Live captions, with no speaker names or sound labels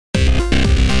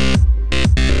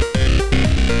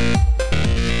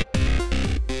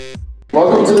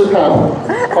to the panel,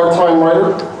 part-time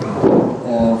writer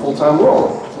and full-time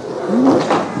role.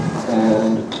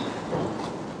 And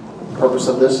the purpose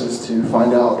of this is to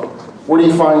find out, where do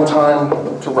you find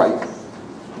time to write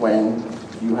when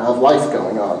you have life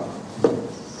going on?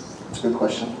 It's a good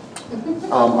question.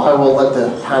 I will let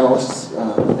the panelists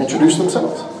introduce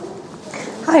themselves.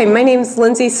 Hi, my name is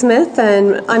Lindsay Smith,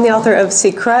 and I'm the author of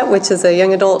Secret, which is a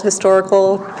young adult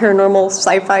historical, paranormal,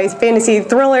 sci-fi, fantasy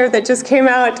thriller that just came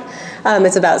out.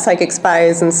 It's about psychic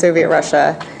spies in Soviet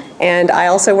Russia. And I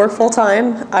also work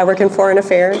full-time. I work in foreign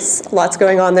affairs. Lots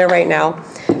going on there right now.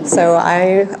 So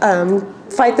I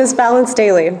fight this balance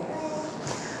daily.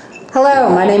 Hello,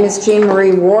 my name is Jean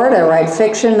Marie Ward. I write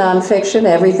fiction, nonfiction,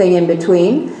 everything in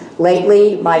between.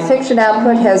 Lately, my fiction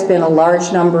output has been a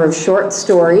large number of short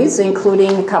stories,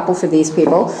 including a couple for these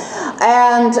people.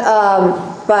 And,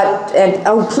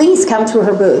 oh, please come to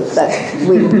her booth, but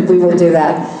we will do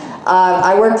that.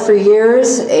 I worked for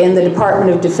years in the Department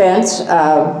of Defense,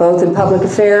 both in public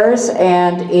affairs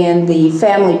and in the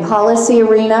family policy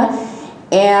arena.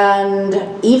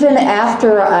 And even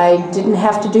after I didn't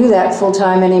have to do that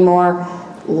full-time anymore,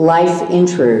 life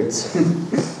intrudes.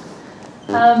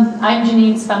 I'm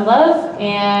Janine Spendlove,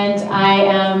 and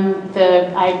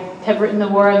I have written the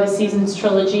War of the Seasons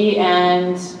trilogy,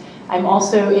 and I'm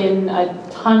also in a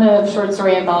ton of short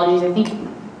story anthologies. I think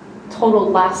total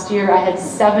last year I had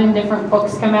 7 different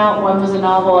books come out. 1 was a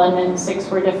novel, and then 6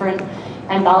 were different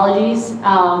anthologies,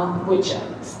 which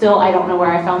still I don't know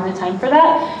where I found the time for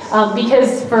that.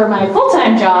 Because for my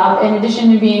full-time job, in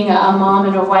addition to being a mom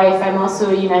and a wife, I'm also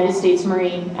a United States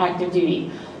Marine active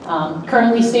duty.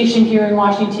 Currently stationed here in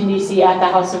Washington, D.C. at the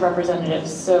House of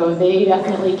Representatives, so they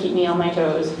definitely keep me on my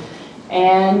toes.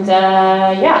 And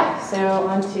yeah, so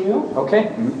on to...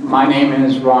 Okay, my name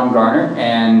is Ron Garner,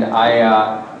 and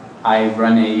I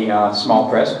run a small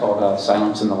press called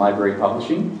Silence in the Library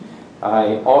Publishing.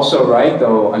 I also write,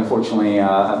 though unfortunately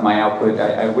my output,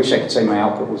 I wish I could say my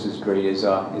output was as great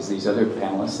as these other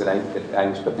panelists that I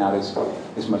was putting out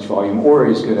as much volume or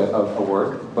as good a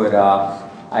work, but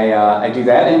I do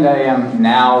that, and I am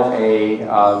now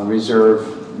a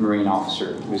reserve Marine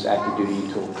officer who was active duty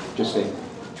until just a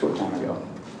short time ago.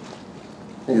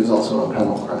 He is also a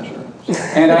panel crasher.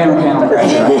 And I am a panel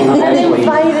crasher. An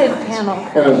invited panel.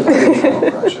 And a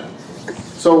panel crasher.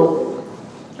 So,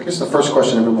 I guess the first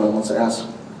question everyone wants to ask,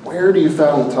 where do you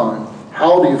find the time?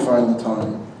 How do you find the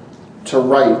time to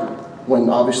write when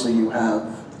obviously you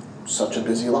have such a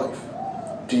busy life?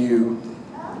 Do you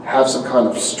have some kind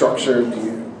of structure? Do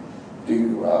you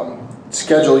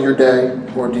schedule your day,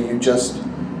 or do you just,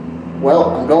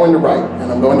 well, I'm going to write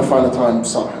and I'm going to find the time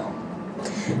somehow?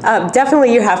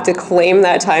 Definitely you have to claim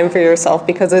that time for yourself,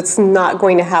 because it's not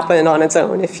going to happen on its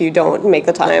own if you don't make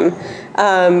the time.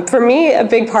 For me, a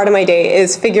big part of my day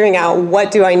is figuring out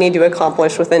what do I need to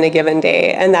accomplish within a given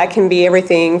day, and that can be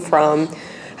everything from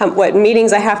what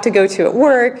meetings I have to go to at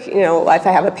work, you know, if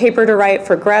I have a paper to write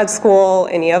for grad school,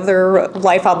 any other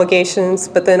life obligations,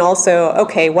 but then also,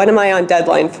 okay, what am I on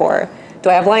deadline for? Do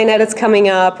I have line edits coming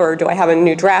up, or do I have a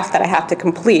new draft that I have to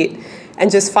complete? And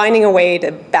just finding a way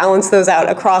to balance those out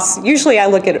across, usually I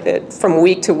look at it from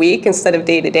week to week instead of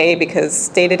day to day, because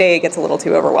day to day it gets a little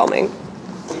too overwhelming.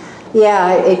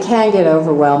 Yeah, it can get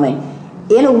overwhelming.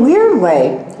 In a weird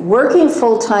way, working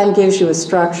full-time gives you a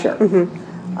structure. Mm-hmm.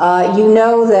 You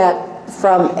know that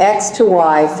from X to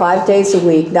Y, 5 days a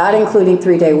week, not including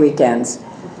 3-day weekends,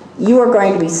 you are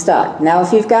going to be stuck. Now,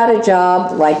 if you've got a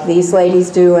job like these ladies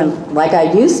do, and like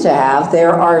I used to have,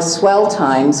 there are swell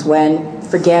times when,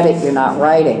 forget it, you're not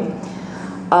writing.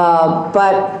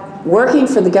 But working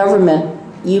for the government,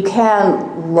 you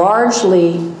can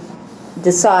largely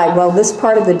decide, well, this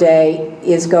part of the day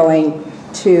is going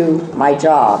to my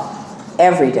job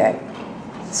every day.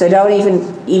 So don't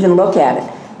even look at it.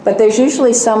 But there's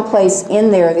usually some place in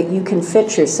there that you can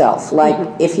fit yourself. Like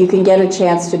if you can get a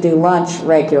chance to do lunch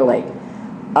regularly,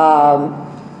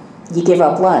 you give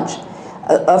up lunch.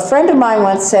 A friend of mine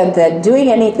once said that doing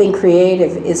anything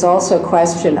creative is also a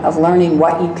question of learning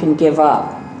what you can give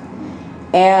up.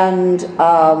 And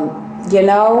you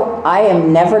know, I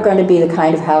am never going to be the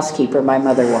kind of housekeeper my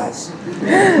mother was.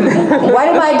 What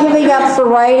am I giving up for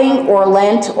writing or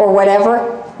Lent or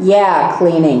whatever? Yeah,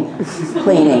 cleaning.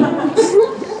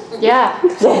 Yeah.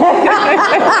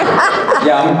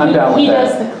 Yeah, I'm down with that. He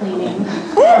does the cleaning.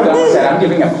 I'm down with that. I'm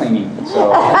giving up cleaning.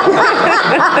 So.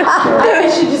 I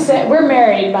should just say, we're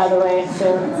married, by the way,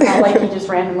 so it's not like he just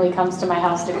randomly comes to my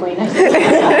house to clean it.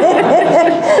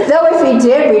 Though if he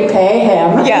did, we'd pay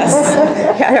him. Yes.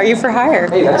 Yeah, are you for hire?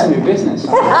 Hey, that's a new business.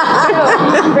 No,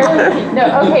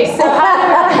 okay, so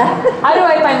how do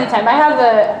I find the time? I have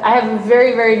a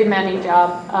very, very demanding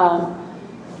job,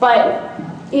 but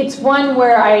it's one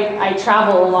where I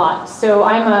travel a lot. So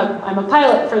I'm a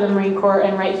pilot for the Marine Corps,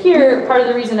 and right here, part of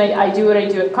the reason I do what I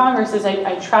do at Congress is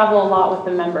I travel a lot with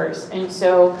the members. And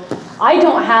so I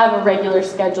don't have a regular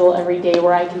schedule every day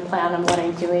where I can plan on what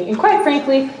I'm doing. And quite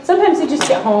frankly, sometimes I just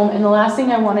get home and the last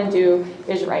thing I want to do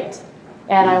is write.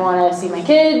 And I want to see my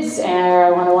kids, or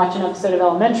I want to watch an episode of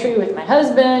Elementary with my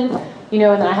husband, and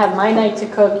then I have my night to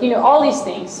cook, all these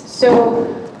things. So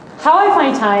how I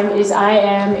find time is I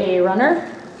am a runner.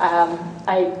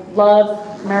 I love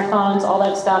marathons, all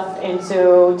that stuff, and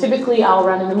so typically I'll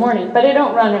run in the morning, but I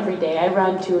don't run every day. I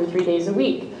run 2 or 3 days a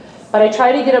week. But I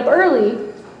try to get up early,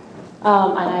 and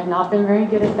I've not been very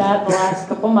good at that the last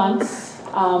couple months.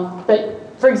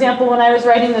 But for example, when I was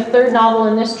writing the 3rd novel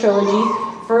in this trilogy,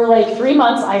 for like 3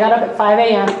 months, I got up at 5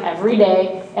 a.m. every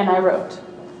day and I wrote.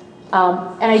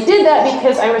 And I did that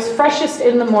because I was freshest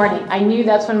in the morning. I knew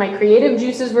that's when my creative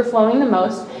juices were flowing the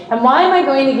most. And why am I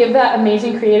going to give that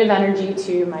amazing creative energy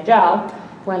to my job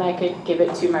when I could give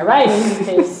it to my writing?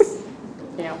 Because,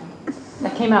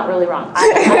 that came out really wrong.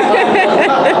 I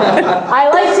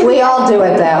like to. We all do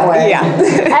it that way. Yeah.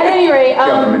 At any rate,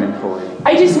 Government employee.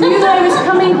 I just knew that I was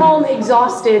coming home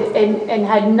exhausted and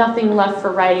had nothing left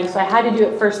for writing, so I had to do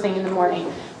it first thing in the morning.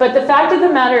 But the fact of the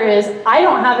matter is, I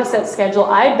don't have a set schedule.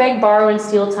 I beg, borrow, and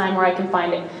steal time where I can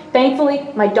find it. Thankfully,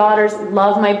 my daughters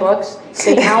love my books.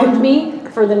 They hound me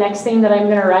for the next thing that I'm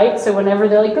going to write. So whenever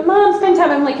they're like, "But Mom, spend time,"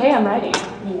 I'm like, "Hey, I'm writing.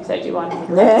 You said you wanted me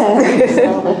to write."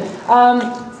 So,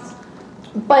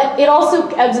 but it also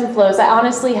ebbs and flows. I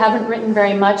honestly haven't written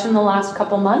very much in the last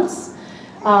couple months.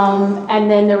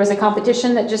 And then there was a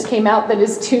competition that just came out that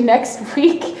is due next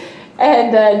week.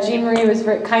 And Jean Marie was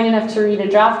very kind enough to read a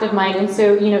draft of mine. And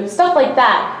so, stuff like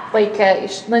that, like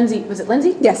Lindsay, was it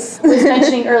Lindsay? Yes. Was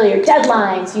mentioning earlier,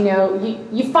 deadlines,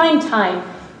 you find time.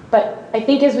 But I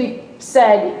think as we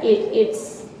said,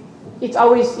 it's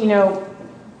always,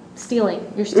 stealing.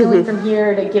 You're stealing from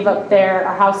here to give up there.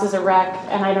 Our house is a wreck,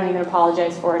 and I don't even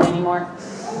apologize for it anymore.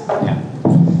 Yeah.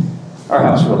 Our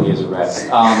house really is a wreck.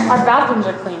 Our bathrooms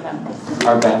are clean, though.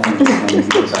 Our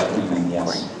bathrooms are clean,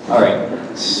 yes. All right.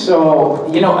 So,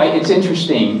 it's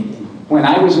interesting. When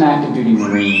I was an active duty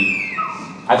Marine,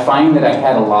 I find that I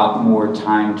had a lot more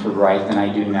time to write than I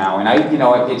do now. And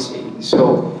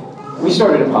so we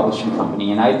started a publishing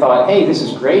company, and I thought, hey, this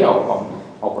is great. I'll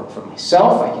work for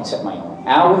myself. I can set my own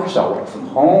hours. I'll work from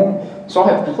home. So I'll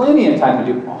have plenty of time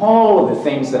to do all of the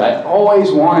things that I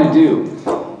always want to do.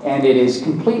 And it is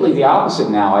completely the opposite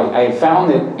now. I have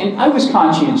found that, and I was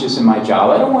conscientious in my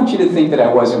job. I don't want you to think that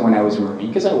I wasn't when I was a Marine,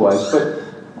 because I was, but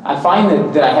I find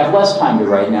that I have less time to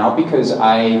write now because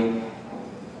I'm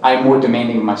more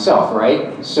demanding of myself,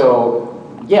 right? So,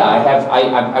 yeah,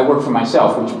 I work for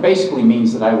myself, which basically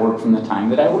means that I work from the time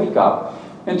that I wake up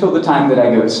until the time that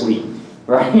I go to sleep,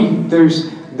 right?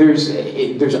 There's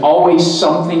always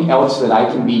something else that I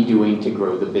can be doing to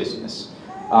grow the business.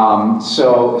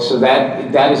 So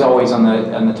that is always on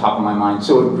the top of my mind.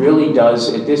 So it really does.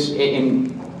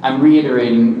 And I'm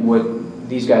reiterating what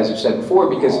these guys have said before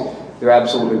because they're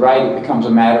absolutely right. It becomes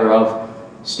a matter of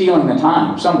stealing the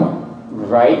time somewhere,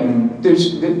 right? And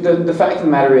the fact of the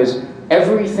matter is,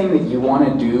 everything that you want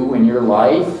to do in your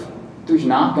life, there's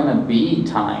not going to be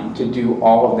time to do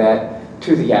all of that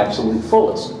to the absolute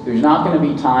fullest. There's not going to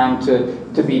be time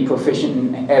to be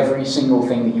proficient in every single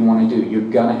thing that you want to do. You're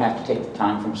going to have to take the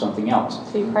time from something else.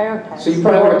 So you prioritize. So you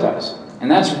prioritize. And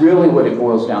that's really what it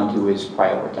boils down to, is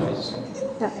prioritize.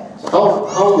 Yeah. How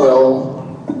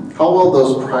well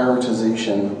does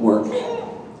prioritization work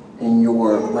in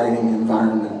your writing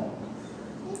environment?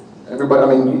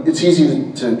 Everybody, it's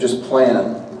easy to just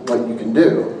plan what you can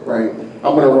do, right?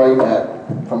 I'm going to write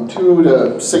from 2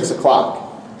 to 6 o'clock.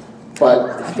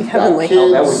 But That'd be heavenly.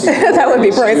 Kids, that would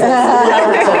be priceless.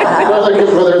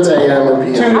 whether it's AM or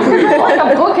PM. 2 to 3 o'clock.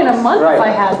 Like a book in a month Right. if I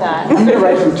had that. I'm going to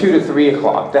write from 2 to 3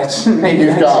 o'clock. That's maybe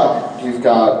You've got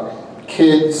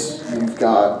kids, you've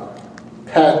got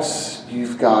pets,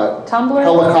 you've got Tumblr?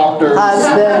 helicopters,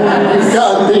 Husband. you've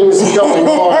got things going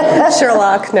on.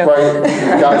 Sherlock, no. Right,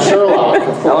 you've got Sherlock,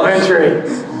 of course. Elementary.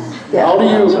 Yeah. How do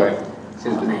you Sorry.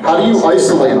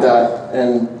 isolate that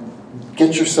and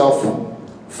get yourself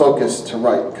focused to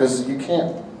write? Because you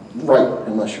can't write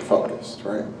unless you're focused,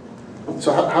 right?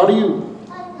 So how do you,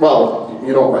 well,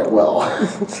 you don't write well.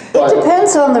 It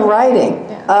depends on the writing.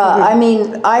 I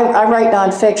mean, I write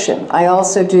nonfiction. I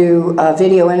also do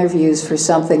video interviews for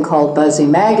something called Buzzy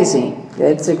Magazine.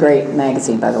 It's a great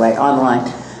magazine, by the way, online.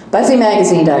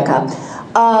 BuzzyMagazine.com.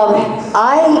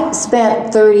 I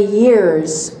spent 30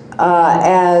 years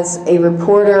as a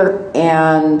reporter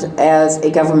and as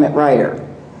a government writer.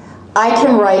 I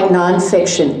can write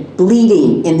nonfiction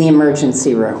bleeding in the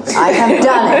emergency room. I have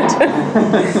done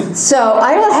it. So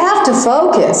I don't have to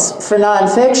focus for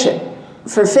nonfiction.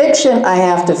 For fiction, I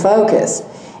have to focus.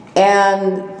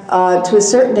 And to a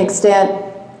certain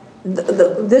extent,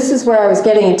 this is where I was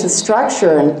getting into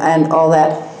structure and all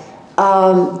that.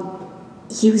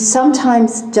 You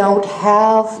sometimes don't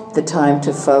have the time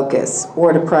to focus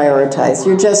or to prioritize.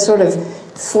 You're just sort of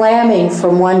slamming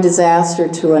from one disaster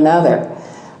to another.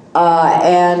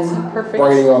 And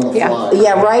Writing on the fly.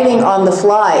 yeah, writing on the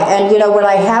fly. And you know, when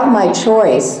I have my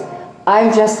choice,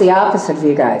 I'm just the opposite of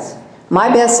you guys. My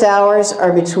best hours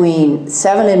are between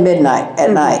 7 and midnight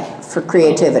at night for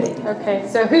creativity. Okay,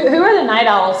 so who are the night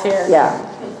owls here? Yeah.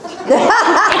 All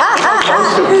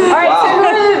right, so who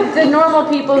are the normal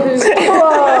people who...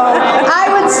 I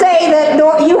would say that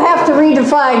you have to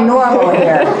redefine normal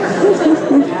here.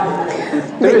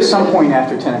 There is some point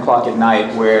after 10 o'clock at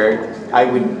night where I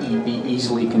would be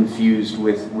easily confused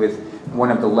with one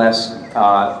of the less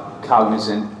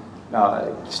cognizant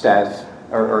staff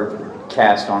or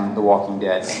cast on The Walking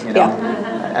Dead. You know,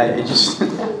 it just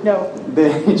No.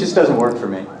 it just doesn't work for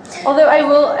me. Although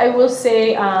I will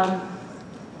say,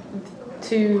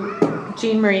 to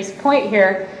Jean Marie's point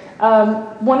here,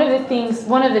 one of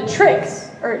the tricks,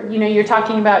 or you know, you're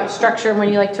talking about structure when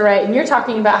you like to write, and you're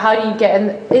talking about how do you get in.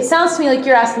 It sounds to me like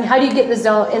you're asking how do you get in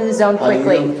the zone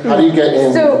quickly. How do you get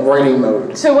in writing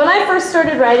mode? So when I first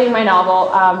started writing my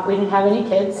novel, we didn't have any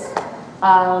kids.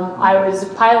 I was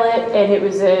a pilot, and it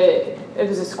was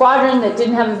a squadron that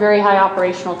didn't have a very high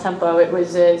operational tempo. It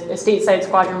was a stateside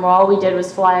squadron where all we did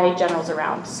was fly generals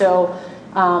around. So,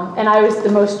 and I was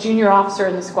the most junior officer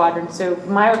in the squadron, so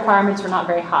my requirements were not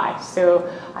very high. So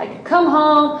I could come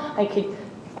home, I could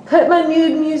put my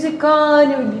mood music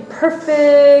on, it would be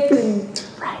perfect, and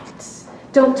right.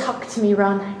 Don't talk to me,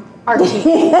 Ron. I'm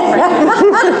arting.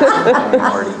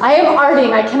 I am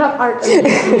arting, I cannot art.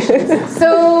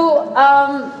 So,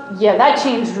 yeah, that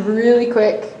changed really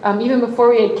quick, even before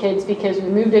we had kids, because we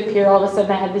moved up here, all of a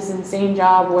sudden I had this insane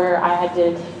job where I had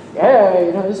to, yeah,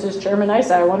 you know, this is Chairman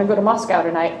Isa, I want to go to Moscow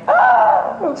tonight.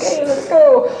 Ah, okay, let's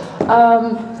go.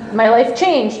 My life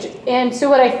changed. And so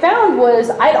what I found was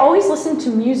I'd always listened to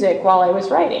music while I was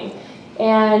writing.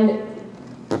 And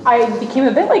I became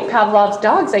a bit like Pavlov's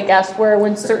dogs, I guess, where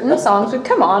when certain songs would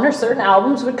come on or certain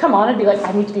albums would come on, I'd be like,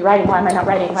 I need to be writing. Why am I not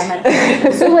writing? Why am I not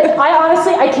writing? So like,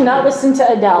 I cannot listen to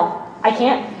Adele. I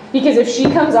can't. Because if she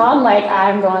comes on, like,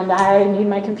 I'm going, I need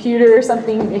my computer or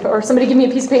something, or somebody give me a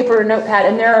piece of paper or a notepad.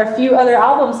 And there are a few other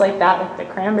albums like that, like the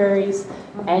Cranberries,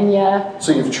 Enya.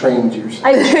 So you've trained yourself.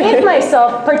 I've trained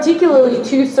myself particularly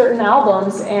to certain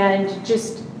albums and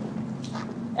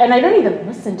I don't even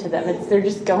listen to them. They're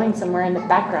just going somewhere in the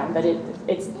background, but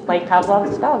it's like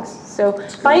Pavlov's dogs. So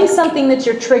find something that's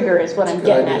your trigger is what I'm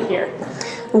getting at here.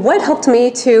 What helped me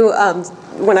to,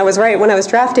 when I was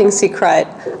drafting Secret,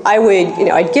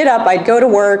 I'd get up, I'd go to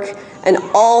work, and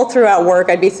all throughout work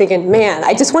I'd be thinking, man,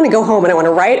 I just want to go home and I want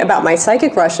to write about my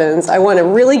psychic Russians. I want to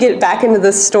really get back into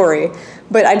this story.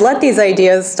 But I'd let these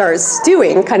ideas start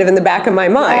stewing kind of in the back of my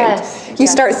mind. Yes, you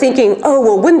start thinking, oh,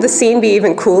 well, wouldn't the scene be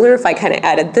even cooler if I kind of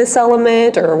added this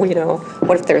element? Or, you know,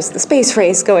 what if there's the space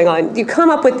race going on? You come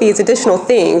up with these additional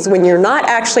things when you're not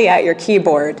actually at your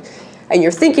keyboard and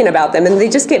you're thinking about them, and they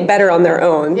just get better on their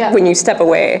own when you step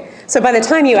away. So by the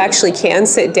time you actually can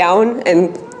sit down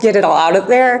and get it all out of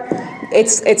there,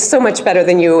 it's so much better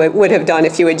than you would have done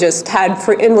if you had just had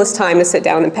for endless time to sit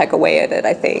down and peck away at it,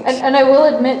 I think. And I will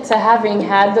admit to having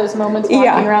had those moments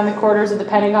walking around the corridors of the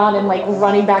Pentagon and like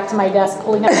running back to my desk,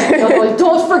 pulling out my phone, going,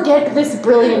 don't forget this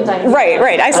brilliant idea.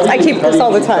 Right. I keep this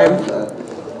all the time.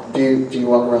 Do you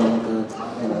walk around with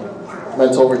the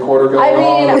mental recorder going I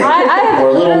mean, on? I have or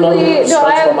a little literally, note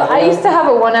I used to have a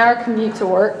 1-hour commute to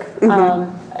work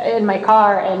in my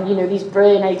car, and you know, these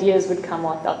brilliant ideas would come.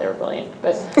 Well, I thought they were brilliant,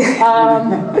 but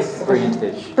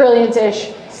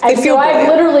brilliant-ish. And so I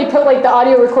literally put like the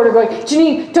audio recorder going,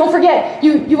 Janine, don't forget,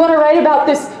 you want to write about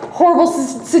this horrible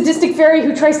sadistic fairy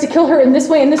who tries to kill her in this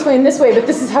way and this way and this way, but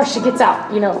this is how she gets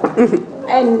out, you know.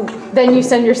 And then you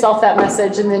send yourself that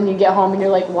message, and then you get home and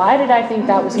you're like, why did I think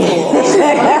that was cool?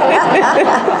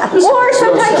 Or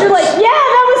sometimes you're like, yeah,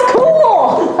 that was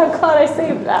cool. I'm glad I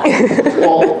saved that.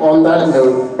 Well, on that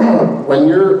note, when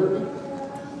you're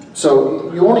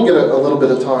So you only get a little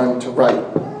bit of time to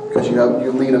write because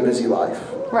you lead a busy life.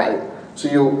 Right.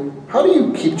 So how do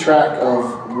you keep track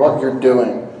of what you're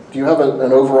doing? Do you have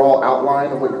an overall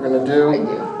outline of what you're going to do? I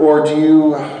do. Or do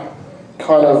you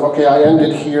kind of, okay, I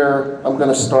ended here, I'm going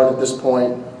to start at this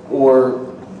point, or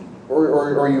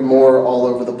are you more all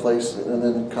over the place and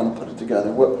then kind of put it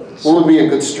together? What would be a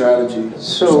good strategy for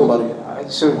somebody?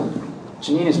 So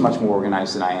Janine is much more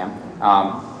organized than I am.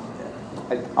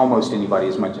 Almost anybody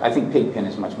is much. I think Pigpen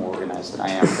is much more organized than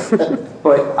I am.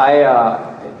 But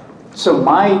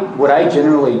what I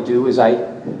generally do is I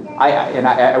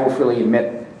will freely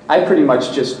admit, I pretty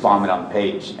much just vomit on the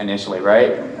page initially,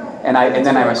 right? And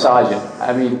then I massage it.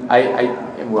 I mean,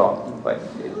 but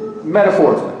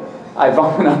metaphorically, I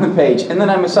vomit on the page and then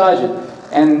I massage it.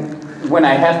 And when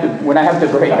I have to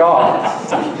break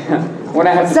off,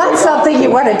 It's not something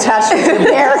you want to touch with your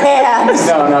bare hands.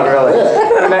 No, not really.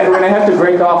 When I have to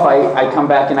break off, I come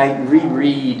back and I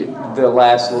reread the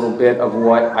last little bit of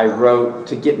what I wrote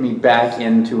to get me back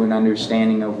into an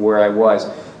understanding of where I was.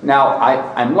 Now,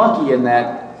 I'm lucky in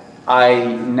that I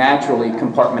naturally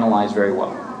compartmentalize very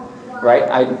well, right?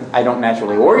 I don't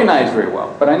naturally organize very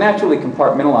well, but I naturally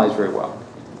compartmentalize very well.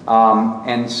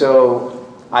 And so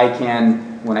I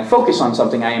can, when I focus on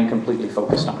something, I am completely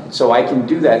focused on it. So I can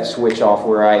do that switch off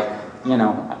where I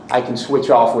can switch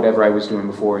off whatever I was doing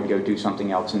before and go do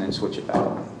something else and then switch it back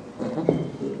on.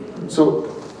 Mm-hmm. So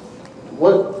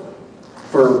what,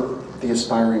 for the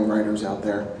aspiring writers out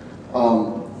there,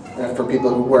 and for people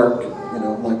who work,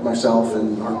 like myself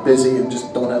and are busy and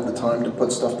just don't have the time to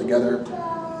put stuff together,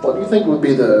 what do you think would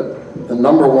be the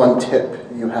number one tip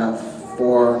you have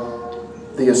for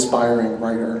the aspiring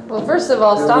writer? Well, first of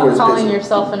all, stop calling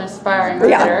yourself an aspiring writer.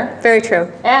 Yeah, very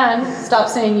true. And stop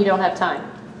saying you don't have time.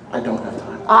 I don't have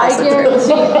time. I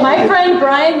guarantee. My friend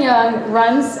Brian Young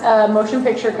runs a motion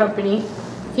picture company.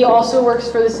 He also works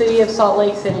for the city of Salt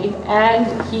Lake City, and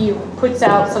he puts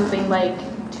out something like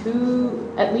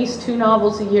at least two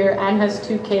novels a year, and has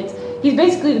 2 kids. He's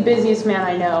basically the busiest man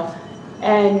I know.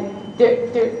 And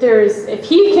if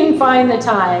he can find the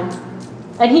time,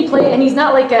 and he's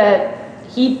not like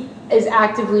he is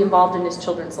actively involved in his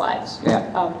children's lives.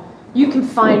 Yeah. You can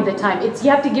find the time.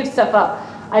 You have to give stuff up.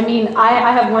 I mean,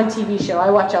 I have one TV show. I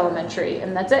watch Elementary,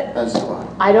 and that's it. That's why.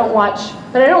 I don't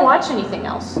watch anything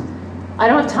else. I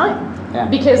don't have time. Yeah.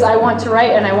 Because I want to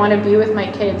write and I want to be with my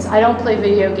kids. I don't play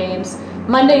video games.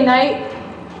 Monday night,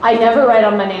 I never write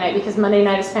on Monday night because Monday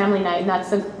night is family night, and that's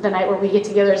the night where we get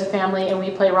together as a family and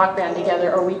we play Rock Band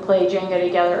together, or we play Jenga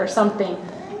together or something.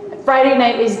 Friday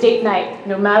night is date night.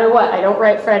 No matter what, I don't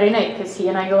write Friday night because he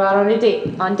and I go out on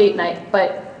date night.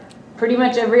 But pretty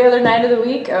much every other night of the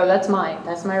week, that's my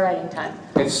writing time.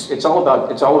 It's all about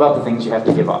the things you have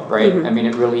to give up, right? Mm-hmm. I mean,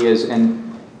 it really is. And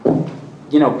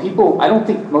I don't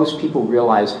think most people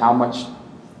realize how much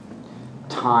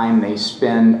time they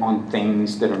spend on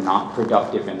things that are not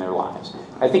productive in their lives.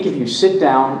 I think if you sit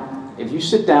down and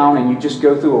you just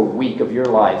go through a week of your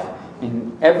life,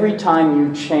 and every time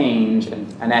you change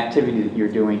an activity that you're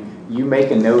doing, you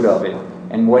make a note of it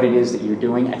and what it is that you're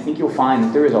doing, I think you'll find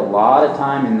that there is a lot of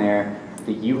time in there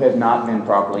that you have not been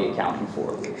properly accounting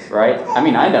for, right? I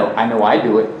mean, I know I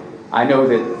do it. I know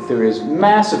that there is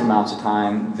massive amounts of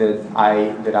time that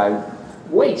I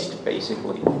waste,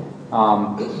 basically.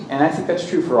 And I think that's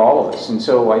true for all of us. And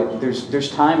so there's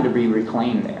time to be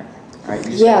reclaimed there. Right?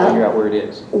 You just have to figure out where it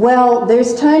is. Well,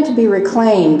 there's time to be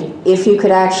reclaimed if you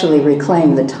could actually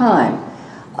reclaim the time.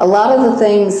 A lot of the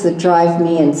things that drive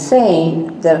me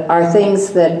insane that are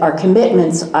things that are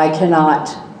commitments I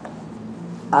cannot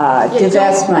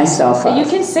divest myself of. You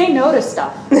can say no to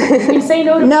stuff. You can say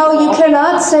no to No, you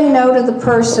cannot say no to the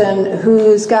person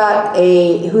who's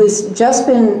just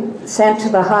been sent to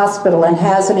the hospital and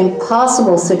has an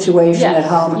impossible situation at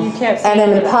home and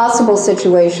an impossible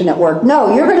situation at work.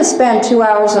 No, you're going to spend 2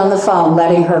 hours on the phone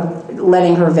letting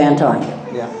her vent on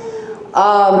you. Yeah.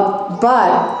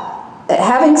 But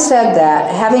having said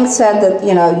that,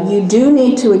 you do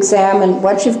need to examine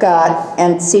what you've got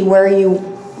and see where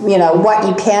what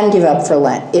you can give up for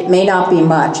Lent. It may not be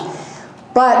much.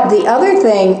 But the other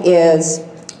thing is,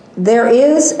 there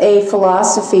is a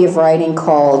philosophy of writing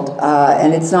called,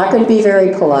 and it's not going to be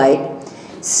very polite,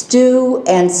 stew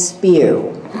and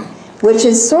spew, which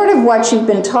is sort of what you've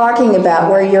been talking about,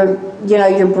 where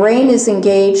your brain is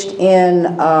engaged in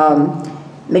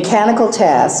mechanical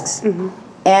tasks,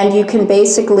 and you can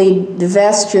basically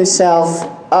divest yourself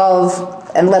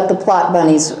of and let the plot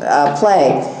bunnies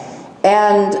play,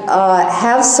 and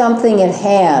have something at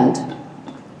hand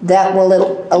that will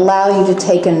allow you to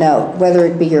take a note, whether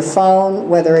it be your phone,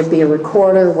 whether it be a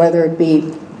recorder, whether it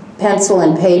be pencil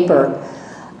and paper.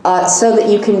 so that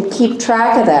you can keep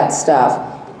track of that stuff.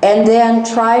 And then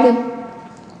try to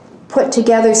put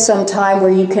together some time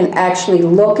where you can actually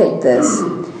look at this.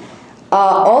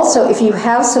 Also, if you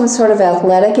have some sort of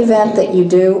athletic event that you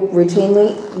do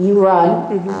routinely, you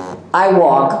run, I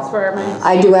walk,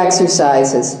 I do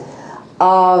exercises.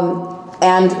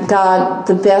 And God,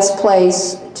 the best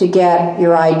place to get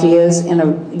your ideas,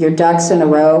 your ducks in a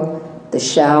row, the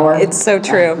shower. It's so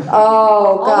true.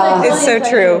 Oh, God. It's so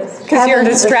true, because you're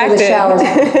distracted. The showers.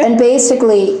 And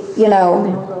basically, you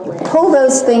know, pull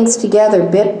those things together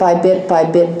bit by bit by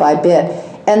bit by bit.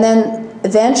 And then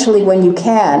eventually when you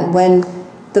can, when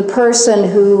the person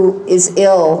who is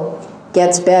ill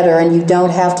gets better and you don't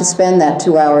have to spend that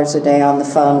 2 hours a day on the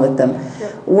phone with them,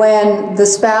 when the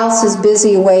spouse is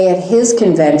busy away at his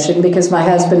convention, because my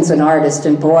husband's an artist,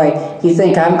 and boy, you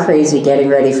think I'm crazy getting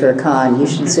ready for a con, you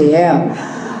should see him.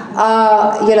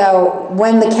 You know,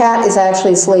 when the cat is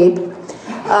actually asleep,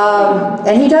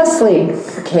 and he does sleep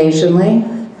occasionally,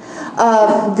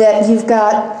 that you've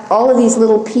got all of these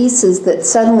little pieces that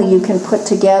suddenly you can put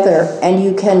together and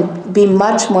you can be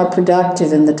much more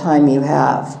productive in the time you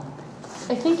have.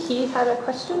 I think he had a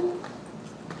question.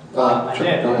 I Sure,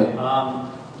 did. go ahead.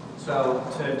 So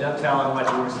to dovetail on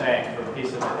what you were saying for a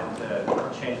piece of it and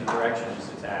to change the direction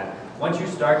just a tad, once you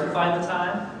start to find the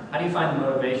time, how do you find the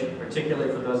motivation,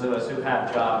 particularly for those of us who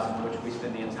have jobs in which we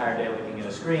spend the entire day looking at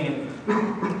a screen?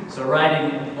 So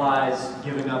writing implies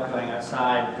giving up going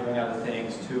outside, doing other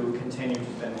things to continue to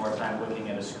spend more time looking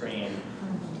at a screen.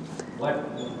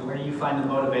 Where do you find the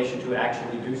motivation to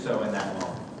actually do so in that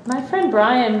moment? My friend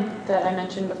Brian, that I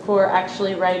mentioned before,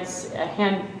 actually writes a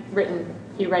handwritten.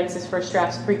 He writes his first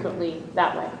drafts frequently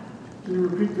that way. Can you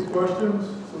repeat the questions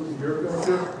so we can hear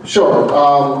them? Sure.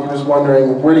 He was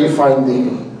wondering, where do you find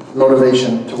the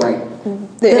motivation to write?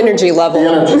 The energy level. The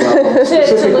energy level. To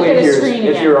Specifically, look at a screen if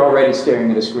again. you're already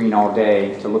staring at a screen all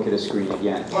day, to look at a screen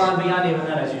again. Well, and beyond even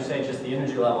that, as you say, just the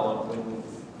energy level of when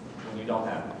you don't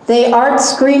have it. They aren't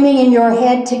screaming in your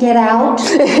head to get out.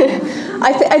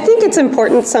 I think it's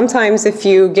important sometimes if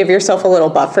you give yourself a little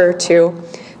buffer too.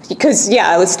 Because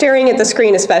yeah, staring at the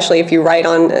screen, especially if you write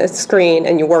on a screen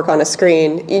and you work on a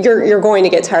screen, you're going to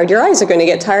get tired. Your eyes are going to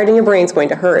get tired and your brain's going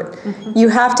to hurt. You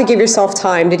have to give yourself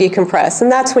time to decompress, and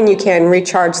that's when you can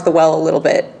recharge the well a little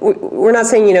bit. We're not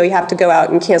saying, you know, you have to go out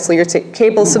and cancel your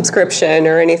cable subscription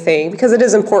or anything, because it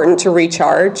is important to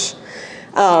recharge.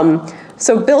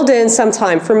 So build in some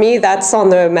time. For me, that's on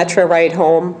the metro ride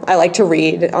home. I like to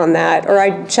read on that, or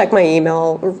I check my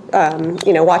email,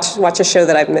 you know, watch a show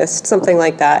that I've missed, something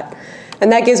like that.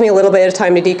 And that gives me a little bit of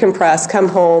time to decompress, come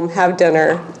home, have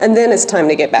dinner, and then it's time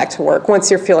to get back to work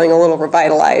once you're feeling a little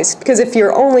revitalized. Because if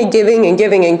you're only giving and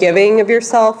giving and giving of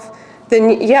yourself,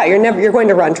 then yeah, you're going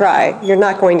to run dry. You're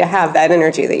not going to have that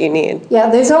energy that you need. Yeah,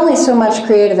 there's only so much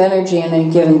creative energy in a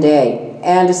given day.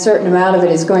 And a certain amount of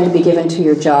it is going to be given to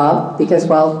your job because,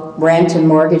 well, rent and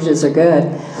mortgages are good.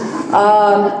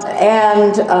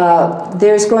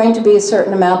 There's going to be a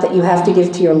certain amount that you have to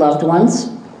give to your loved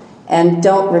ones. And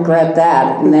don't regret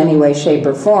that in any way, shape,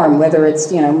 or form, whether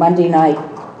it's, you know, Monday night,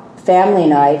 family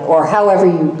night, or however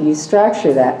you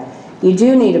structure that. You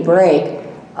do need a break.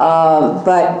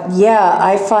 But yeah,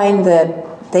 I find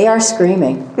that they are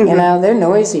screaming. You know, they're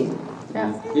noisy.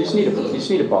 Yeah. You just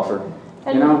need a buffer.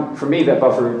 You know, for me, that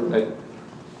buffer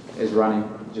is running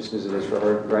just as it is for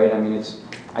her, right? I mean,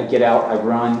 I get out, I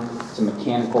run, it's a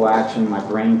mechanical action, my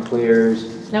brain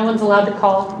clears. No one's allowed to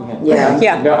call.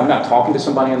 Yeah. No, I'm not talking to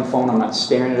somebody on the phone, I'm not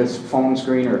staring at a phone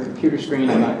screen or a computer screen,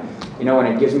 I'm not, you know,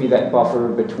 and it gives me that buffer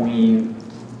between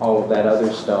all of that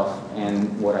other stuff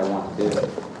and what I want to do.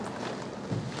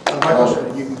 My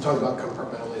question, you talked about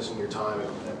compartmentalizing your time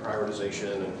and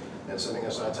prioritization and setting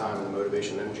aside time and the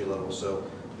motivation and energy level. So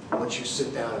once you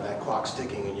sit down and that clock's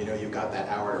ticking and you know you've got that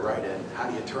hour to write in, how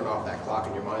do you turn off that clock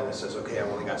in your mind that says, okay, I've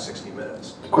only got 60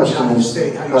 minutes? The question is,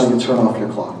 how do you turn off your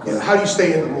clock? Yeah, how do you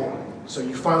stay in the moment? So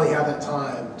you finally have that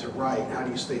time to write. How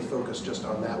do you stay focused just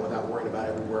on that without worrying about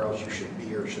everywhere else you should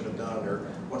be or should have done or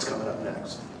what's coming up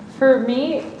next? For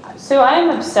me, so I'm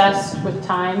obsessed with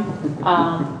time.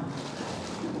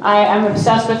 I'm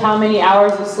obsessed with how many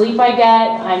hours of sleep I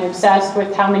get. I'm obsessed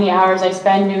with how many hours I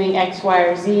spend doing X, Y,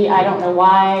 or Z. I don't know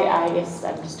why. I guess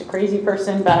I'm just a crazy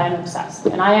person, but I'm obsessed.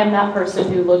 And I am that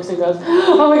person who looks and goes,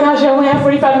 oh my gosh, I only have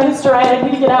 45 minutes to write. I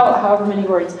need to get out however many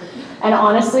words. And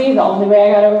honestly, the only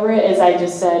way I got over it is I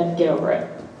just said, get over it.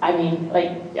 I mean,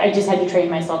 like, I just had to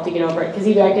train myself to get over it. Because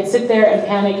either I could sit there and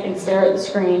panic and stare at the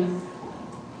screen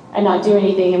and not do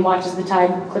anything and watch as the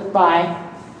time click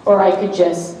by, or I could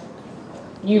just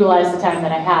utilize the time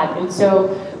that I had. And so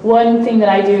one thing that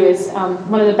I do is,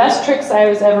 one of the best tricks I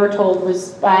was ever told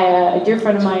was by a dear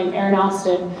friend of mine, Aaron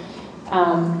Alston.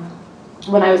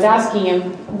 When I was asking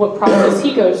him what process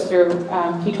he goes through,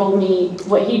 he told me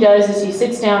what he does is he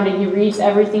sits down and he reads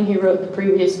everything he wrote the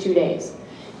previous 2 days.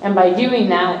 And by doing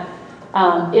that,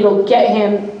 it'll get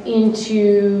him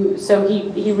into, so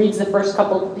he reads the first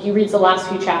couple, he reads the last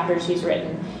few chapters he's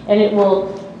written. And it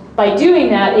will, by doing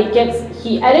that,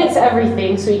 he edits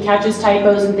everything, so he catches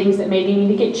typos and things that maybe need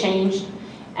to get changed.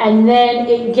 And then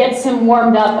it gets him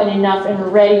warmed up and enough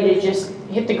and ready to just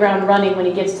hit the ground running when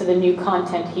he gets to the new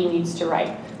content he needs to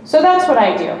write. So that's what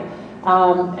I do.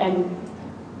 And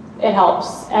it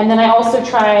helps. And then I also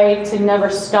try to never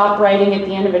stop writing at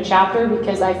the end of a chapter,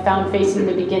 because I found facing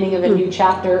the beginning of a new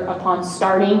chapter upon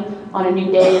starting on a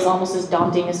new day is almost as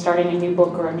daunting as starting a new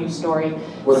book or a new story.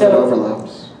 What if it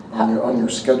overlaps on your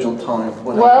scheduled time?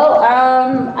 Well,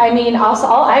 I mean,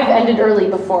 I've ended early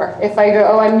before. If I go,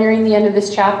 oh, I'm nearing the end of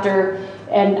this chapter,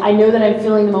 and I know that I'm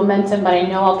feeling the momentum, but I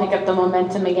know I'll pick up the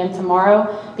momentum again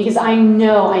tomorrow, because I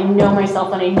know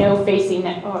myself, and I know facing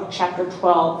that, chapter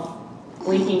 12,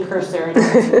 blinking cursor.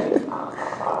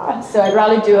 And so I'd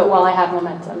rather do it while I have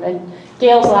momentum. And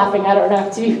Gail's laughing. I don't know.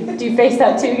 Do you face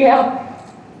that too, Gail?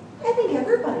 I think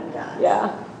everybody does.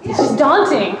 Yeah. It's just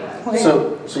daunting.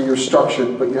 So you're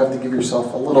structured, but you have to give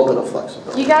yourself a little bit of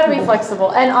flexibility. You got to be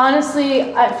flexible. And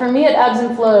honestly, for me, it ebbs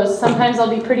and flows. Sometimes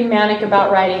I'll be pretty manic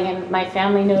about writing, and my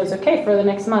family knows, okay, for the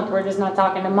next month, we're just not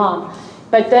talking to mom.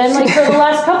 But then, like, for the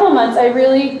last couple months, I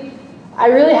really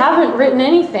haven't written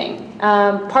anything.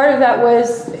 Part of that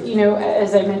was,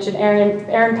 as I mentioned,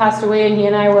 Aaron passed away, and he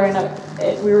and I were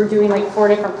we were doing like 4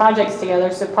 different projects together.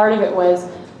 So part of it was,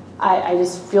 I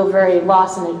just feel very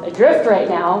lost and adrift right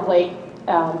now. Like,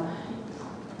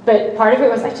 but part of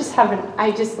it was I'm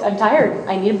tired.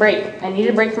 I need a break. I needed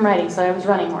a break from writing, so I was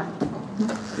running more.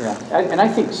 Yeah, and I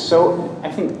think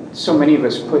so many of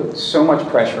us put so much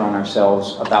pressure on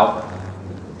ourselves about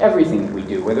everything that we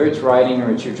do, whether it's writing or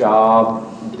it's your job,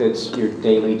 that's your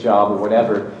daily job or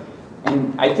whatever.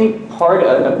 And I think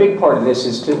a big part of this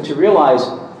is to realize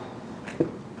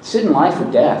it's in life or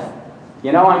death.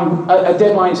 A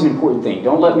deadline's an important thing.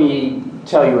 Don't let me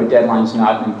tell you a deadline's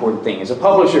not an important thing. As a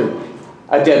publisher,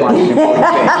 a deadline's an important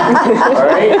thing. All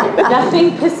right?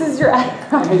 Nothing pisses your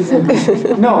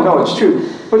ass. No, it's true.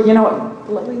 But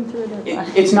Blowing through a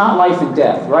deadline. it's not life and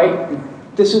death, right?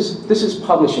 This is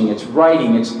publishing. It's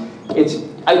writing. It's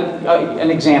an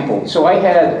example. So we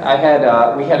had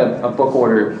a book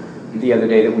order the other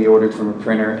day that we ordered from a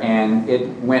printer, and it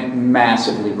went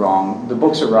massively wrong. The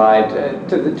books arrived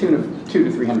to the tune of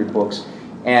 200 to 300 books,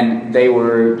 and they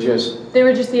were just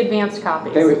the advanced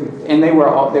copies. They were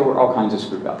all kinds of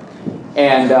screwed up,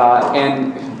 and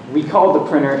we called the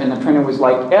printer, and the printer was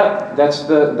like, "Yep, that's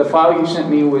the file you sent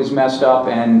me was messed up,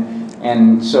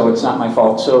 and so it's not my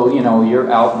fault. So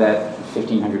you're out that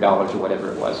 $1,500 or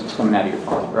whatever it was. It's coming out of your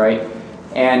pocket, right?"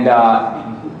 And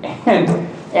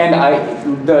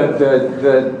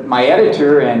my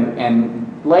editor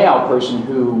and layout person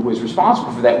who was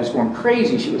responsible for that was going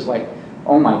crazy. She was like,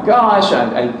 "Oh my gosh,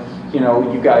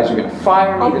 you guys are going to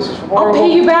fire me. This is horrible. I'll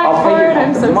pay you back for it.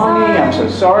 I'm so sorry. I'm so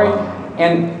sorry."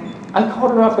 And I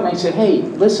called her up and I said, "Hey,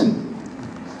 listen,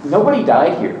 nobody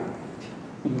died here.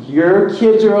 Your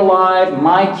kids are alive,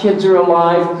 my kids are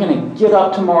alive. We're going to get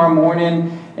up tomorrow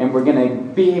morning and we're going to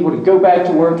be able to go back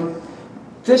to work.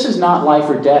 This is not life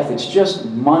or death, it's just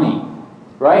money,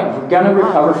 right? We're going to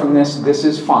recover from this, this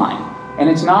is fine. And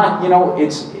it's not,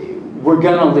 we're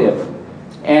going to live."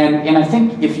 And I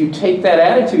think if you take that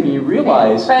attitude and you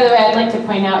realize... By the way, I'd like to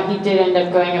point out he did end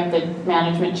up going up the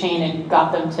management chain and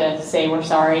got them to say we're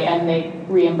sorry, and they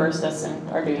reimbursed us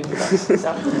and are doing good. So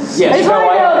Yes, I just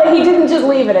want to know that he didn't just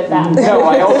leave it at that. No,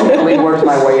 I ultimately worked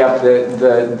my way up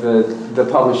the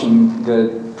publishing,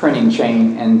 the printing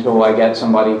chain until I got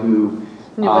somebody who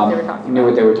knew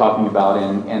what they were talking about,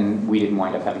 and we didn't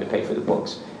wind up having to pay for the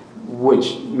books,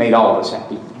 which made all of us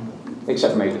happy,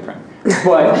 except for maybe the printer.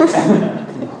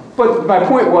 But my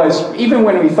point was, even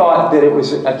when we thought that it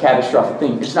was a catastrophic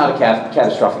thing, it's not a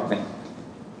catastrophic thing.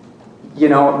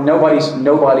 Nobody's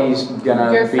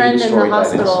gonna Your be friend destroyed in the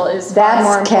hospital by is far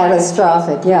more That's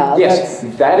catastrophic, yeah. Yes,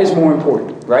 that is more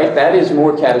important, right? That is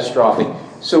more catastrophic.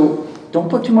 So don't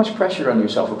put too much pressure on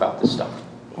yourself about this stuff.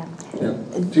 Yeah.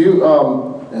 Do you,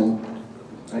 and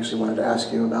I actually wanted to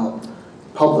ask you about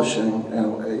publishing.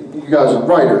 You guys are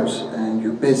writers and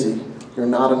you're busy. You're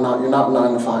not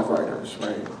 9-to-5 writers,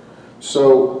 right?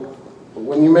 So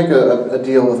when you make a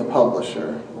deal with a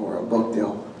publisher or a book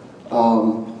deal,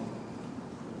 are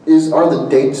the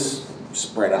dates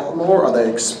spread out more? Are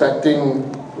they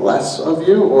expecting less of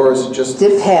you, or is it just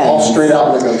Depends. all straight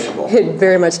out negotiable? It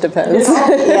very much depends.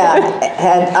 Yeah,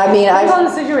 and I mean, Depends on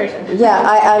the situation. Yeah,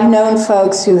 I've known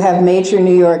folks who have major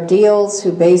New York deals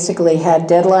who basically had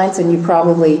deadlines, and you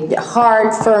probably,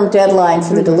 hard, firm deadline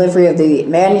for the delivery of the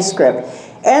manuscript,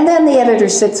 and then the editor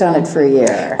sits on it for a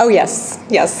year. Oh, yes,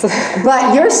 yes.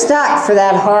 But you're stuck for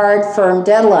that hard, firm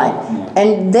deadline.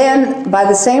 And then, by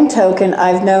the same token,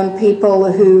 I've known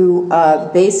people who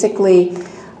basically,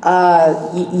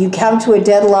 you come to a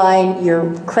deadline,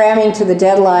 you're cramming to the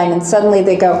deadline, and suddenly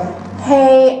they go,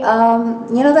 hey,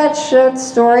 you know that short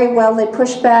story? Well, they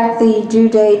pushed back the due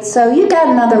date, so you got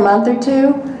another month or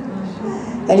two?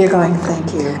 And you're going,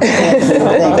 thank you, thank you,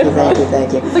 thank you, thank you,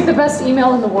 thank you. It's like the best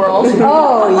email in the world.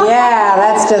 Oh, yeah,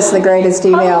 that's just the greatest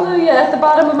email. Hallelujah, at the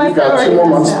bottom of my You've got 2 more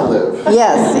months to live.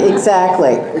 Yes,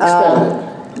 exactly.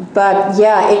 But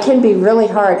yeah, it can be really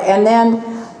hard. And then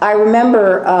I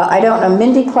remember, I don't know,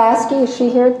 Mindy Klasky, is she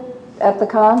here at the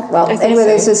con? Well, anyway,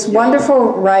 there's this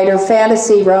wonderful writer,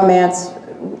 fantasy, romance,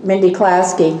 Mindy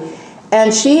Klasky,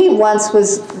 and she once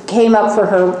came up for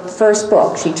her first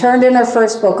book. She turned in her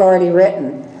first book already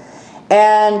written.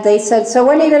 And they said, so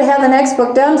when are you going to have the next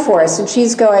book done for us? And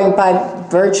she's going, by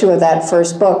virtue of that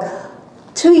first book,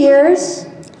 2 years?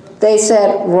 They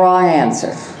said, wrong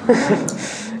answer.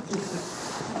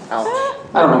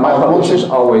 I don't know, my publisher's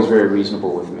always very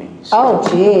reasonable with me. So. Oh,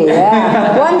 gee,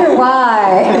 yeah. Wonder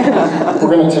why.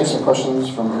 We're going to take some questions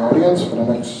from the audience for the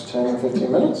next 10 or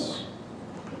 15 minutes.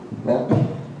 Matt?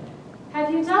 Have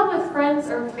you dealt with friends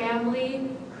or family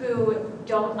who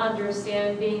don't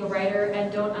understand being a writer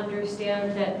and don't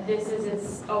understand that this is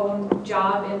its own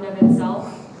job in and of itself?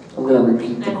 I'm going to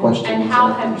repeat the question. And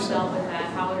how have you dealt with that?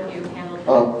 How have you handled it?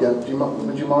 Yeah,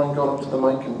 would you mind going up to the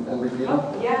mic and repeating?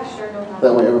 Oh, yeah, sure, no problem.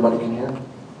 That way everybody can hear.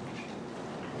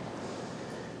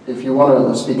 If you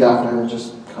want to speak after her,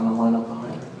 just kind of line up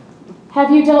behind her. Have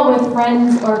you dealt with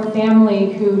friends or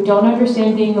family who don't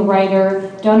understand being a writer,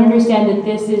 don't understand that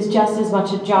this is just as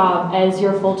much a job as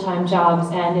your full-time jobs?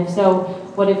 And if so,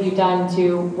 what have you done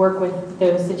to work with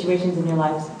those situations in your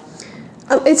lives?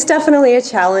 It's definitely a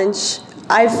challenge.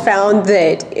 I've found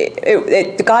that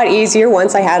it got easier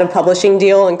once I had a publishing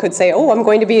deal and could say, oh, I'm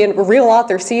going to be a real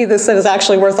author. See, this is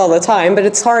actually worth all the time. But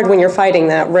it's hard when you're fighting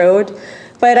that road.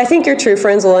 But I think your true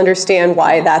friends will understand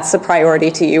why that's a priority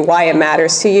to you, why it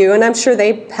matters to you. And I'm sure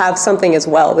they have something as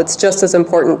well that's just as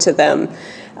important to them.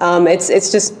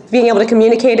 It's just being able to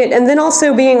communicate it, and then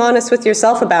also being honest with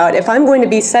yourself about, if I'm going to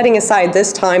be setting aside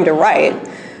this time to write,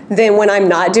 then when I'm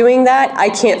not doing that, I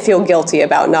can't feel guilty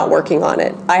about not working on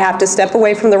it. I have to step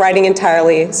away from the writing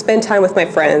entirely, spend time with my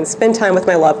friends, spend time with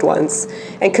my loved ones,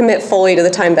 and commit fully to the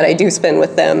time that I do spend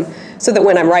with them, so that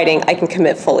when I'm writing, I can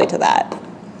commit fully to that.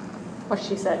 What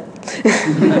she said.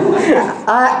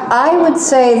 I would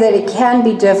say that it can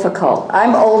be difficult.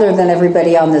 I'm older than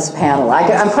everybody on this panel.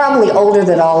 I'm probably older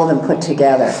than all of them put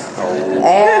together.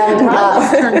 And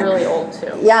I turned really old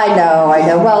too. yeah, I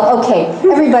know. Well, okay,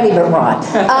 everybody but Ron.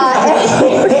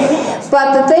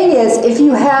 But the thing is, if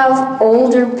you have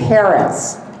older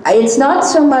parents, it's not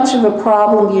so much of a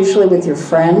problem usually with your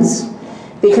friends,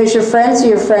 because your friends are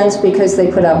your friends because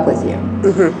they put up with you.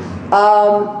 Mm-hmm.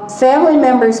 Family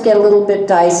members get a little bit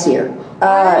dicier.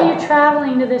 Why are you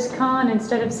traveling to this con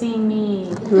instead of seeing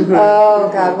me? Mm-hmm. Oh,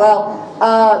 God.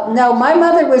 Well, no, my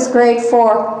mother was great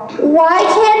for, why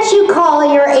can't you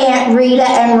call your Aunt Rita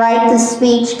and write the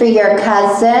speech for your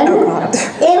cousin? Oh, God.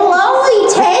 It'll only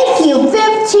take you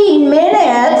 15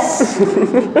 minutes.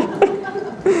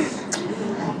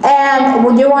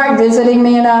 And you aren't visiting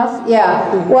me enough?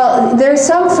 Yeah. Well, there's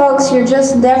some folks you're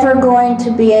just never going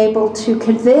to be able to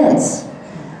convince.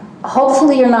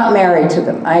 Hopefully you're not married to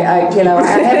them. I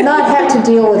have not had to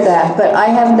deal with that, but I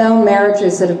have known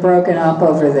marriages that have broken up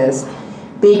over this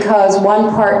because one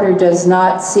partner does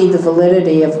not see the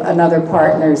validity of another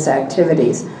partner's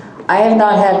activities. I have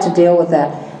not had to deal with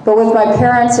that. But with my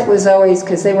parents, it was always,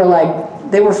 because they were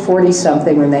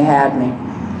 40-something when they had me.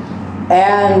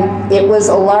 And it was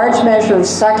a large measure of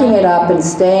sucking it up and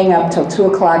staying up till 2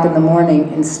 o'clock in the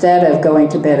morning instead of going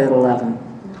to bed at 11.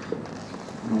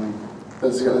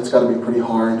 It's got to be pretty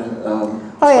hard,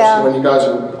 yeah. When you guys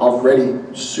are already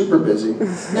super busy.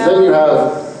 Then you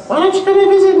have, why don't you come and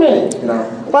visit me? You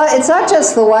know. Well, it's not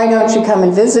just the why don't you come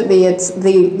and visit me, it's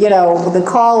the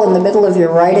call in the middle of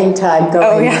your writing time going,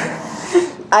 oh, yeah.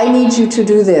 I need you to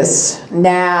do this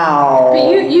now.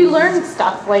 But you learn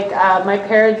stuff. Like my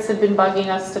parents have been bugging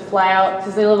us to fly out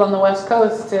because they live on the West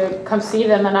Coast to come see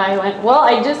them, and I went, well,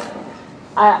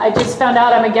 I just found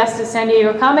out I'm a guest at San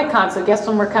Diego Comic-Con, so guess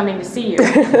when we're coming to see you.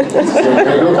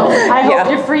 I hope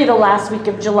you're free the last week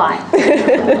of July.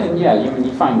 And yeah,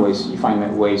 you find ways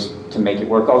to make it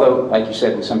work. Although, like you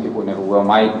said, with some people it never will.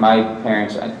 My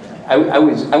parents, I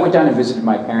went down and visited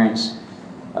my parents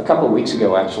a couple of weeks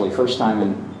ago, actually, first time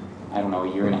in, I don't know,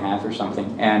 a year and a half or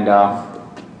something. And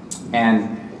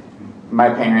my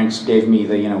parents gave me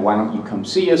the, why don't you come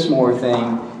see us more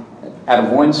thing out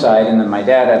of one side, and then my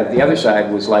dad out of the other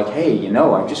side was like, hey,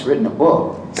 I've just written a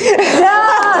book.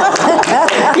 Yeah,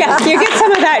 you get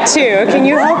some of that too. Can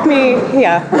you help me?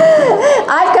 Yeah.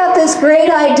 I've got this great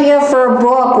idea for a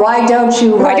book. Why don't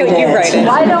you write it? Why don't you write it?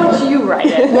 Why don't you write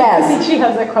it? Yes. I think she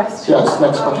has a question. Yes,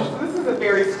 next question. This is a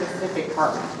very specific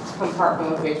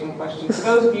compartmentalization question. For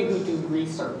those of you who do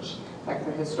research, like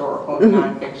the historical and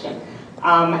nonfiction,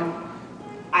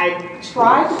 I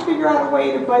try to figure out a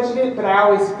way to budget it, but I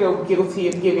always feel guilty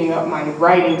of giving up my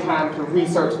writing time to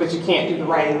research, but you can't do the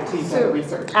writing until you've done the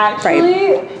research.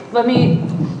 Actually,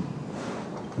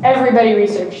 everybody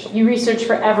research. You research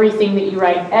for everything that you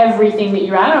write, I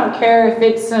don't care if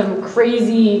it's some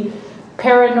crazy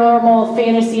paranormal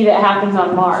fantasy that happens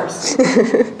on Mars.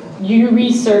 You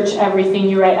research everything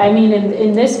you write. I mean,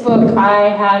 in this book, I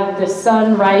had the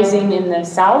sun rising in the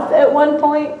south at one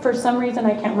point, for some reason,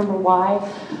 I can't remember why.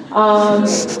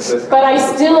 But I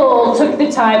still took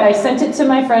the time, I sent it to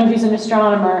my friend who's an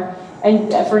astronomer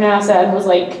and for NASA, and was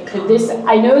like,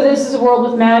 I know this is a world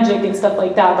with magic and stuff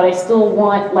like that, but I still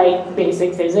want like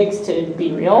basic physics to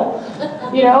be real.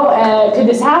 Could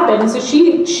this happen? And so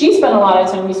she spent a lot of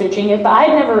time researching it, but I'd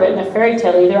never written a fairy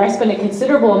tale either. I spent a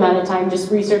considerable amount of time just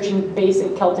researching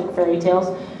basic Celtic fairy tales.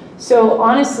 So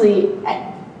honestly,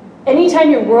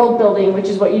 anytime you're world building, which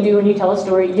is what you do when you tell a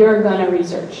story, you're gonna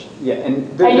research. Yeah, and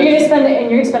you're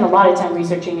gonna spend a lot of time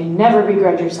researching and never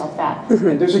begrudge yourself that.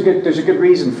 And there's a good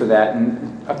reason for that,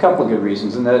 and a couple of good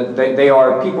reasons. And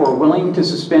people are willing to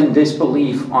suspend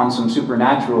disbelief on some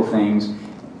supernatural things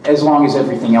as long as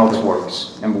everything else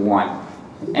works, number one.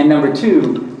 And number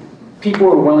two, people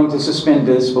are willing to suspend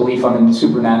disbelief on the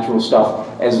supernatural stuff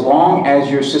as long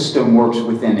as your system works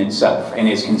within itself and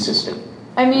is consistent.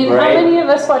 I mean, right? How many of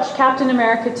us watched Captain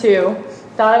America 2?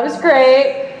 Thought it was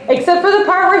great, except for the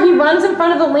part where he runs in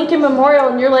front of the Lincoln Memorial,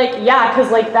 and you're like, yeah,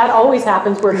 because like that always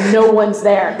happens where no one's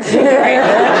there.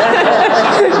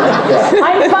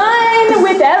 I'm fine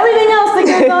with everything else that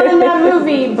goes on in that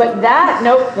movie, but that,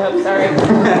 nope, sorry.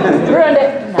 Ruined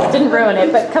it. No, didn't ruin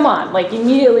it, but come on, like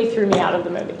immediately threw me out of the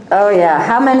movie. Oh yeah,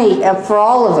 how many, for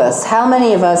all of us, how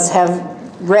many of us have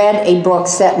read a book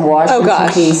set in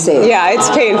Washington, D.C.? Yeah, it's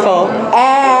painful.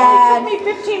 And it took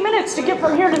me 15 minutes to get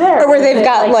from here to there. Or where they've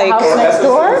got like the house next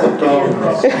door?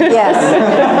 yes,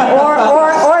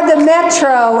 or the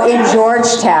metro in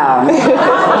Georgetown. The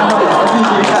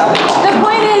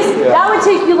point is, that would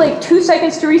take you like 2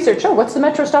 seconds to research. Oh, what's the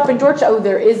metro stop in Georgetown? Oh,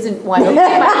 there isn't one. Okay,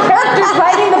 my character's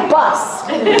riding the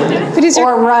bus.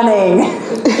 Or running.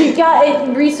 You got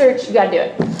it. Research. You got to do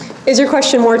it. Is your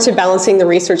question more to balancing the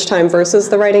research time versus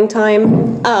the writing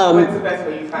time? What's the best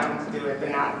way you found to do it,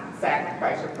 but not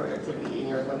sacrifice your productivity in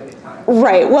your limited time?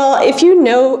 Right. Well, if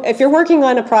you're working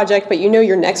on a project, but you know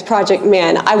your next project,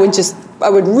 man, I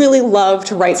would really love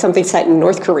to write something set in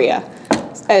North Korea.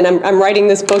 And I'm writing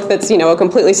this book that's, a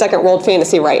completely second world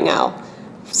fantasy right now.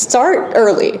 Start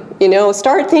early,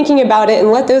 start thinking about it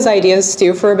and let those ideas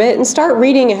stew for a bit and start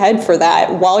reading ahead for that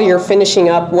while you're finishing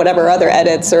up whatever other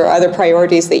edits or other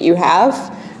priorities that you have.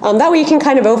 That way you can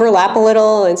kind of overlap a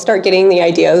little and start getting the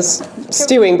ideas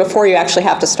stewing before you actually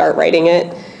have to start writing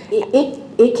it.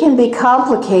 It can be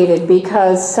complicated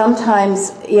because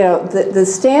sometimes, the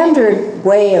standard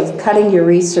way of cutting your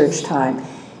research time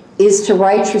is to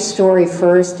write your story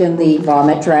first in the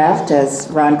vomit draft, as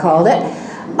Ron called it,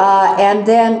 and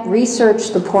then research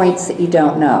the points that you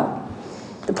don't know.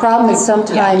 The problem is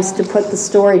sometimes to put the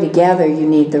story together, you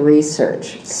need the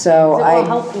research. So it will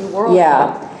help you world.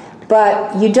 Yeah,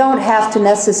 but you don't have to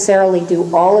necessarily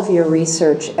do all of your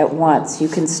research at once. You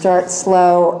can start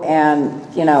slow and,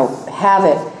 have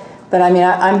it. But I mean,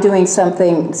 I'm doing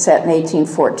something set in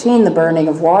 1814, the burning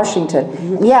of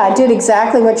Washington. Yeah, I did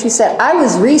exactly what you said. I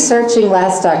was researching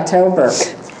last October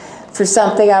for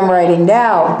something I'm writing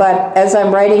now, but as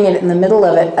I'm writing it in the middle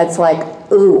of it, it's like,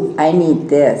 ooh, I need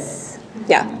this.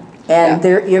 Yeah. And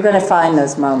you're going to find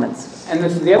those moments. And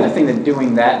the other thing that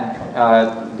doing that,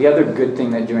 the other good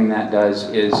thing that doing that does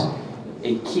is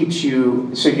it keeps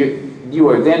you, so you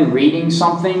are then reading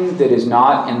something that is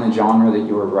not in the genre that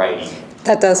you are writing.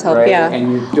 That does help, right? yeah.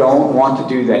 And you don't want to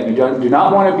do that. You do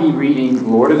not want to be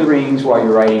reading Lord of the Rings while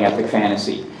you're writing epic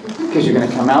fantasy, because you're going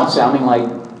to come out sounding like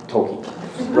Tolkien.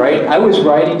 right? I was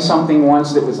writing something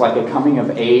once that was like a coming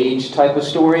of age type of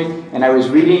story, and I was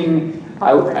reading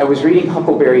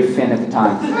Huckleberry Finn at the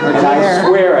time, and I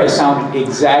swear I sound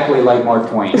exactly like Mark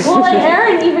Twain. Well, and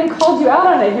Aaron even called you out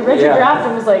on it. He read your draft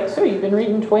and was like, "So you've been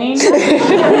reading Twain?"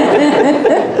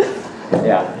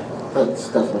 Yeah. That's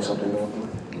definitely something new.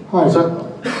 Hi, Sir?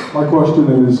 my question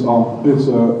is, it's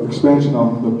an expansion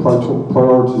on the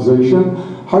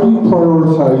prioritization. How do you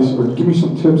prioritize, or give me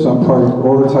some tips on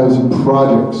prioritizing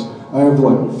projects? I have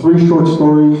like 3 short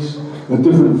stories at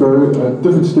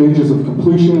different stages of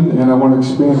completion, and I want to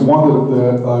expand one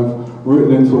that I've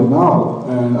written into a novel.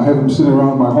 And I have them sitting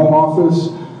around my home office.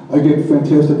 I get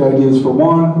fantastic ideas for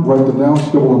one, write them down,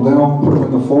 scribble them down, put them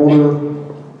in the folder.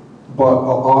 But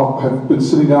I'll have been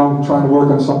sitting down trying to work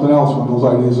on something else when those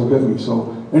ideas will hit me.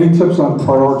 So any tips on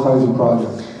prioritizing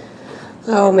projects?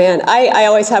 Oh man, I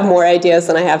always have more ideas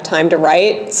than I have time to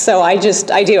write. So I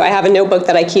have a notebook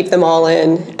that I keep them all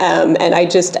in. And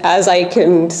as I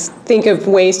can think of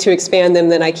ways to expand them,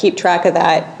 then I keep track of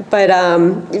that. But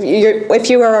if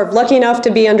you are lucky enough to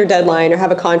be under deadline or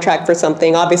have a contract for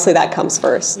something, obviously that comes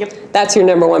first. Yep. That's your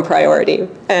 #1 priority.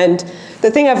 And the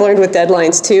thing I've learned with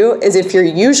deadlines too is if you're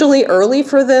usually early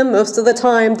for them most of the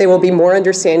time, they will be more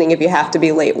understanding if you have to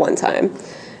be late one time.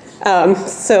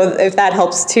 So if that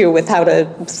helps too with how to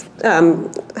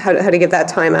get that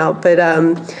time out. But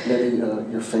maybe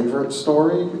your favorite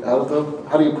story out of the.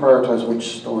 How do you prioritize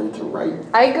which story to write?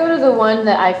 I go to the one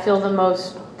that I feel the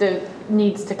most that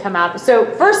needs to come out. So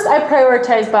first, I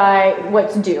prioritize by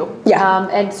what's due. Yeah.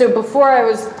 And so before I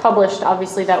was published,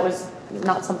 obviously that was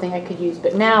not something I could use.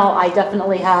 But now I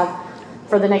definitely have,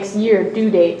 for the next year, due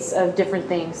dates of different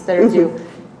things that are due.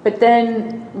 But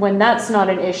then when that's not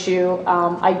an issue,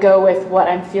 I go with what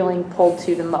I'm feeling pulled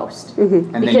to the most.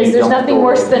 Because there's nothing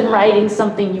worse than writing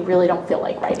something you really don't feel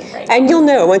like writing right now. And you'll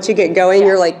know once you get going,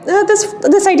 you're like, oh,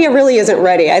 this idea really isn't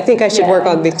ready. I think I should work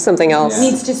on something else. It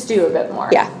needs to stew a bit more.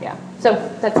 Yeah. So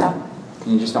that's how.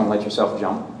 You just don't let yourself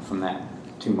jump from that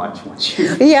too much once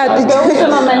you... Yeah. Go with the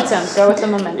momentum. Go with the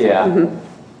momentum. Yeah.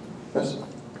 Yes.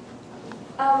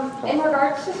 In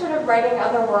regards to sort of writing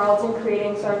other worlds and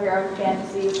creating sort of your own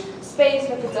fantasy space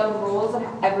with its own rules and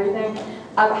everything,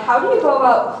 how do you go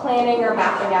about planning or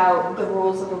mapping out the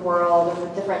rules of the world and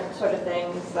the different sort of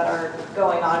things that are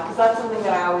going on? Because that's something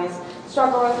that I always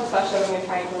struggle with, especially when you're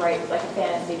trying to write like a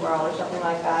fantasy world or something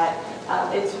like that.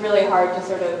 It's really hard to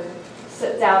sort of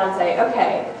sit down and say,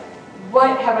 okay,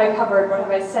 what have I covered? What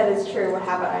have I said is true? What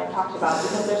haven't I talked about?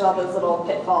 Because there's all those little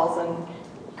pitfalls and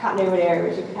continuity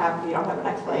errors you could have if you don't have an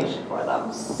explanation for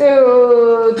them.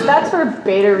 So that's where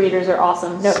beta readers are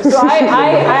awesome. No, so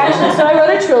I wrote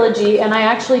a trilogy, and I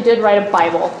actually did write a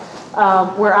Bible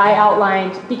where I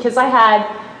outlined, because I had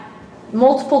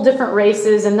multiple different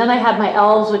races, and then I had my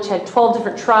elves, which had 12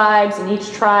 different tribes, and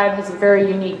each tribe has a very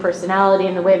unique personality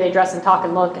in the way they dress and talk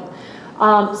and look.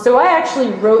 And, so I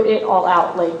actually wrote it all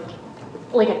out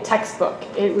like a textbook.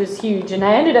 It was huge, and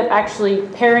I ended up actually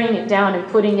paring it down and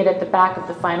putting it at the back of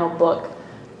the final book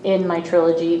in my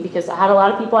trilogy because I had a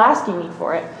lot of people asking me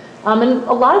for it. And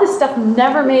a lot of this stuff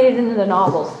never made it into the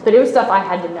novels, but it was stuff I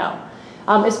had to know.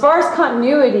 As far as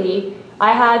continuity,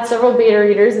 I had several beta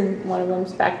readers, and one of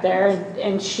them's back there,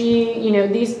 and she,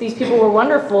 these people were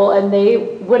wonderful, and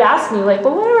they would ask me like,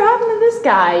 well, whatever happened to this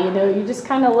guy? You just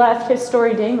kind of left his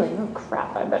story dangling. Oh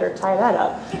crap, I better tie that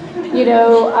up.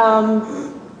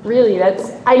 Really,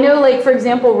 I know, like, for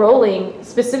example, Rolling,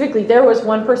 specifically, there was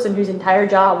one person whose entire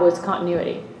job was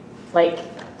continuity, like,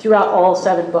 throughout all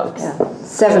 7 books. Yeah.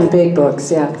 7 big books,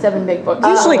 yeah. 7 big books.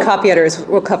 Usually copy editors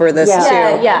will cover this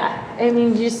too. Yeah. I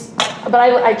mean, but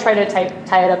I try to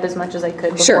tie it up as much as I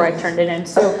could before I turned it in.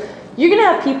 So you're gonna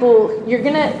have people, you're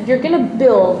gonna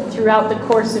build throughout the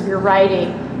course of your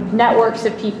writing networks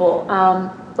of people.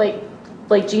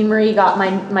 Like Jean Marie got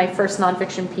my first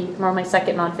nonfiction piece, or my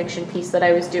second nonfiction piece that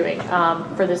I was doing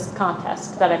for this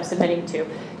contest that I'm submitting to.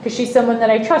 Because she's someone that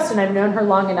I trust, and I've known her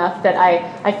long enough that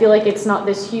I feel like it's not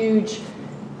this huge,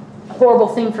 horrible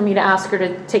thing for me to ask her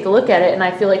to take a look at it, and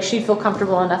I feel like she'd feel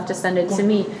comfortable enough to send it to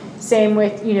me. Same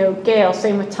with, Gail,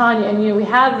 same with Tanya, and, we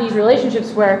have these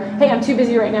relationships where, hey, I'm too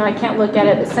busy right now, I can't look at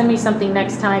it, but send me something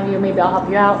next time, maybe I'll help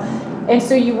you out. And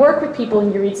so you work with people,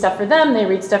 and you read stuff for them, they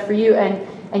read stuff for you, and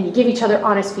you give each other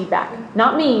honest feedback.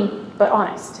 Not mean, but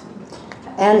honest.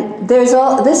 And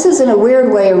this is in a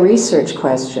weird way a research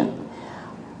question.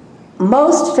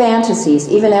 Most fantasies,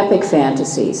 even epic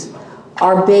fantasies,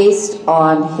 are based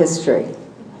on history.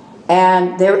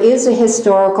 And there is a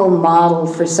historical model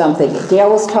for something. Gail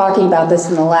was talking about this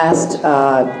in the last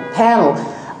panel,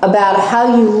 about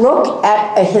how you look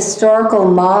at a historical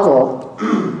model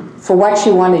for what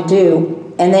you want to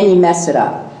do, and then you mess it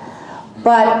up.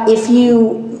 But if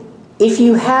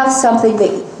you have something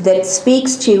that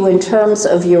speaks to you in terms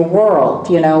of your world,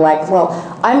 you know, like,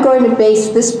 well, I'm going to base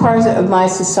this part of my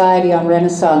society on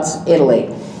Renaissance Italy,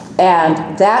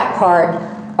 and that part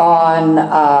on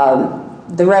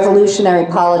the revolutionary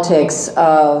politics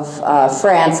of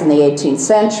France in the 18th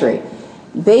century.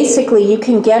 Basically, you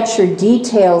can get your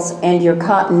details and your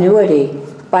continuity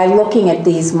by looking at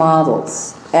these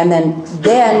models. And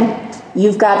then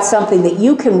you've got something that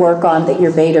you can work on that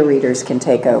your beta readers can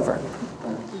take over.